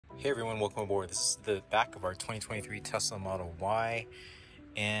Hey everyone, welcome aboard. This is the back of our 2023 Tesla Model Y,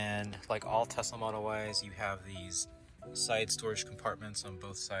 and like all Tesla Model Ys, you have these side storage compartments on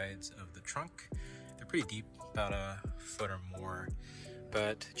both sides of the trunk. They're pretty deep, about a foot or more,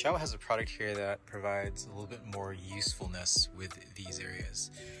 but Jowua has a product here that provides a little bit more usefulness with these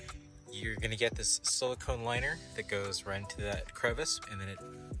areas. You're going to get this silicone liner that goes right into that crevice, and then it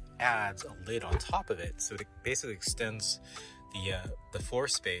adds a lid on top of it, so it basically extends the floor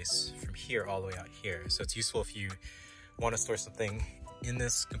space from here all the way out here. So it's useful if you want to store something in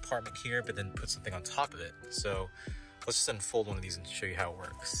this compartment here, but then put something on top of it. So let's just unfold one of these and show you how it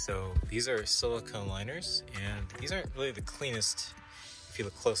works. So these are silicone liners, and these aren't really the cleanest if you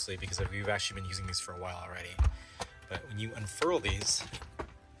look closely, because we've actually been using these for a while already. But when you unfurl these,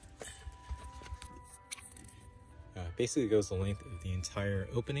 basically it goes the length of the entire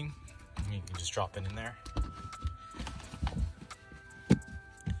opening. And you can just drop it in there.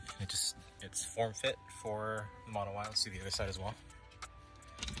 It's form fit for the Model Y. Let's do the other side as well.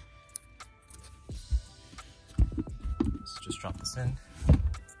 So just drop this in.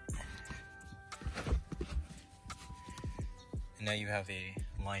 And now you have a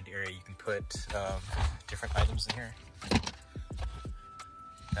lined area. You can put different items in here.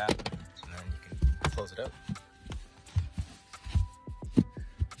 That, and then you can close it up. And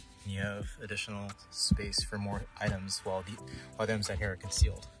you have additional space for more items while the items down here are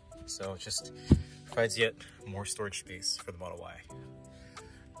concealed. So it just provides yet more storage space for the Model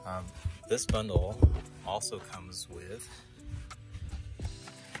Y. This bundle also comes with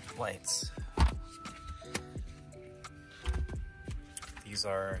lights. These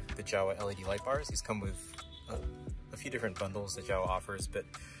are the Jowua LED light bars. These come with a few different bundles that Jowua offers, but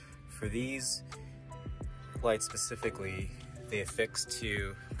for these lights specifically, they affix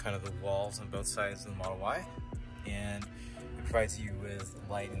to kind of the walls on both sides of the Model Y, and it provides you with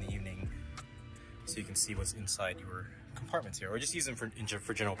light in the evening so you can see what's inside your compartments here, or just use them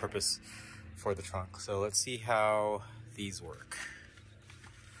for general purpose for the trunk. So let's see how these work.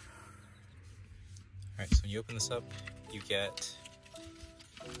 Alright, so when you open this up, you get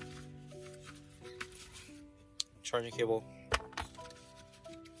charging cable.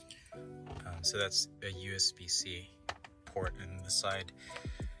 So that's a USB-C port, and the side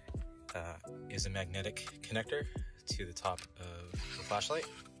is a magnetic connector to the top of the flashlight,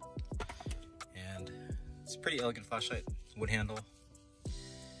 and it's a pretty elegant flashlight, wood handle,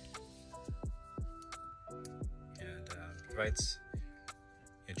 and provides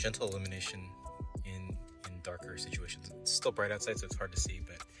gentle illumination in darker situations. It's still bright outside, so it's hard to see,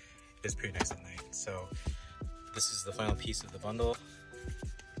 but it is pretty nice at night. So this is the final piece of the bundle.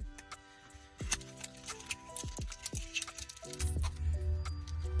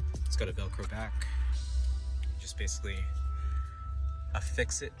 It's got a Velcro back. Just basically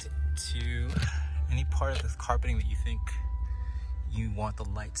affix it to any part of the carpeting that you think you want the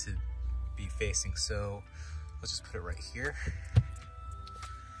light to be facing. So let's just put it right here.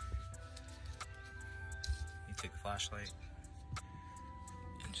 You take the flashlight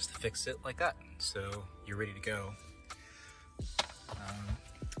and just affix it like that, so you're ready to go.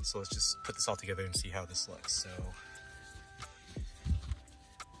 So let's just put this all together and see how this looks. So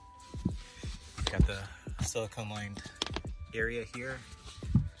we've got the silicone lined area here,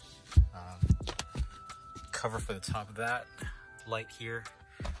 cover for the top of that, light here,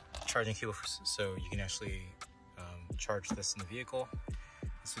 charging cable so you can actually charge this in the vehicle.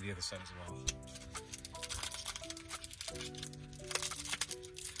 Let's do the other side as well.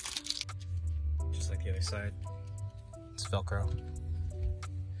 Just like the other side, it's Velcro.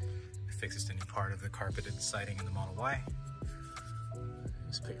 It fixes to any part of the carpeted siding in the Model Y.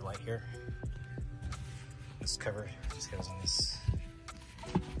 Just put your light here. This cover just goes on this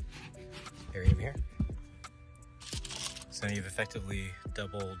area over here. So you've effectively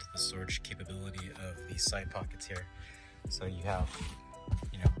doubled the storage capability of these side pockets here. So you have,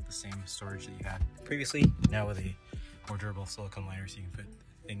 the same storage that you had previously, now with a more durable silicone liner, so you can put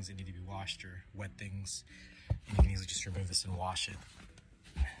things that need to be washed or wet things, and you can easily just remove this and wash it.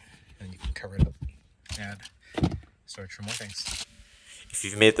 And you can cover it up, add storage for more things. If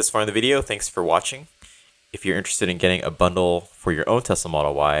you've made it this far in the video, thanks for watching. If you're interested in getting a bundle for your own Tesla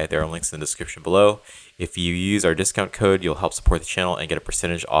Model Y, there are links in the description below. If you use our discount code, you'll help support the channel and get a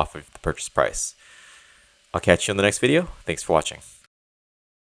percentage off of the purchase price. I'll catch you on the next video. Thanks for watching.